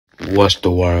What's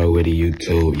the word with the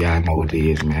YouTube? Y'all know what it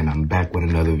is, man. I'm back with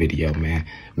another video, man.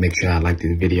 Make sure I like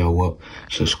this video up.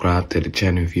 Subscribe to the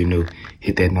channel if you're new.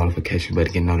 Hit that notification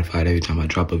button to get notified every time I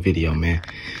drop a video, man.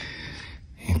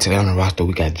 And today on the roster,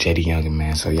 we got JayDaYoungans,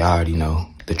 man. So y'all already know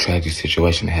the tragic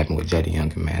situation that happened with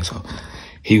JayDaYoungans, man. So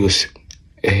he was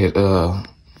at his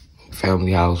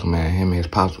family house, man. Him and his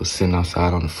pops was sitting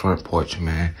outside on the front porch,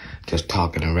 man, just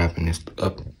talking and rapping and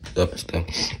up and stuff.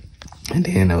 And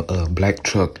then a black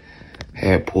truck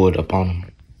had pulled up on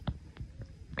him,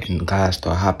 and the guys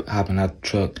started hopping out the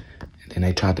truck. And then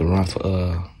they tried to run for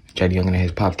JayDaYoungans and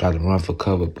his pops tried to run for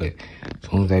cover, but as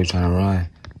soon as they were trying to run,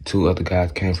 two other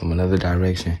guys came from another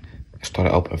direction and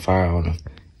started opening fire on them.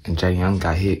 And JayDaYoungans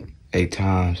got hit 8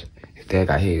 times. His dad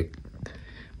got hit,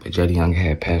 but JayDaYoungans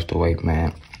had passed away,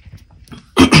 man.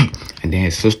 And then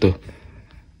his sister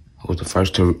was the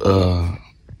first to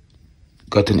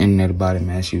go to the internet about it,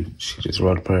 man. She just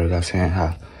wrote a paragraph saying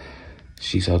how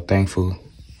she's so thankful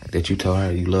that you told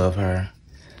her you love her.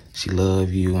 She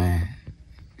love you, and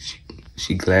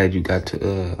she glad you got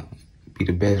to be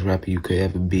the best rapper you could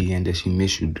ever be, and that she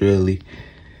miss you dearly.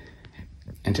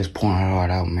 And just pouring her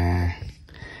heart out, man.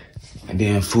 And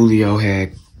then Foolio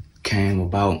had came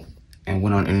about and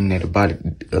went on the internet about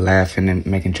it, laughing and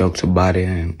making jokes about it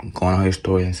and going on his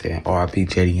story and saying R.I.P.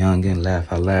 JayDaYoungans,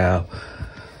 laugh out loud.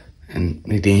 And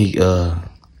then he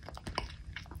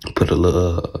put a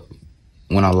little,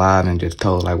 went on live and just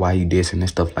told like why he dissing and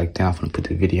stuff like that. I'm finna put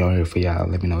the video on here for y'all.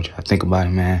 Let me know what y'all think about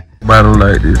it, man. Battle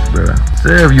like this, bro.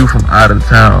 Say if you from out of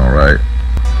town, right?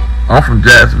 I'm from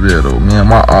Jacksonville though. Me and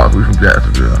my aunt, we from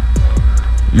Jacksonville.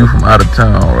 You from out of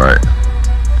town, right?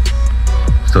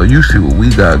 So you see what we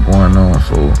got going on.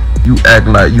 So you act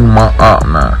like you my aunt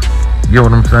now. You get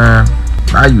what I'm saying?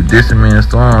 Now you dissing me and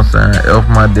so I'm saying F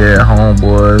my dad,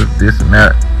 homeboys, this and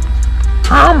that.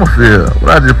 How I'ma feel? Well,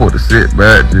 I just supposed to sit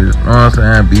back, just, you know what I'm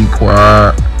saying, be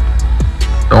quiet,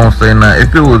 don't say nothing.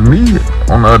 If it was me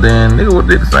on the other end, nigga would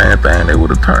did the same thing, they would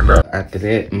have turned up. After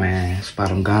that, man,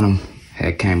 SpotEmGottEm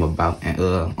had came about, and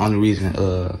only reason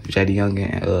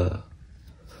JayDaYoungans and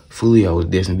Foolio was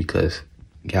dissing because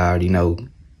y'all already know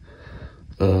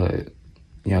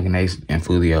Yungeen and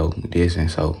Foolio dissing,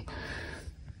 so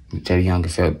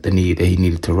JayDaYoungans felt the need that he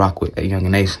needed to rock with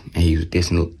Yungeen, and he was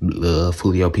dissing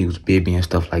Foolio people's Bibby and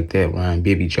stuff like that, wearing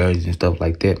Bibby jerseys and stuff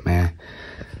like that, man.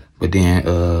 But then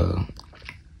Lil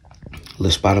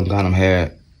SpotEmGottEm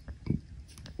had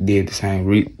did the same,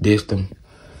 dissed him,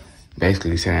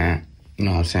 basically saying, you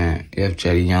know what I'm saying, F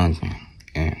JayDaYoungans,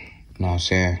 and you know what I'm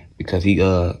saying, because he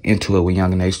into it with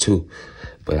Yungeen too.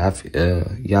 But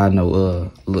y'all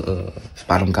know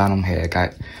SpotEmGottEm had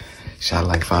got shot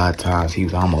like 5 times. He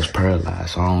was almost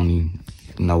paralyzed, so I don't even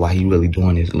know why he really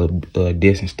doing this little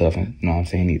diss and stuff. And, you know what I'm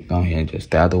saying? He go ahead and just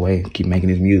stay out the way and keep making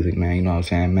his music, man. You know what I'm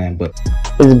saying, man? But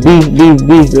it's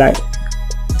beef. Like,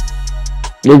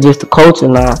 it's just the culture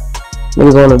now.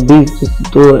 Niggas on the beef just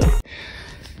to do it.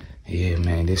 Yeah,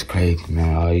 man, this crazy,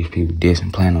 man. All these people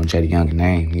dissing, playing on JayDaYoungans'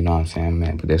 name. You know what I'm saying,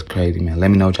 man? But that's crazy, man. Let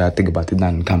me know what y'all think about this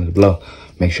down in the comments below.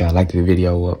 Make sure I like the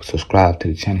video up, subscribe to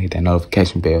the channel, hit that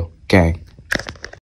notification bell. Gang.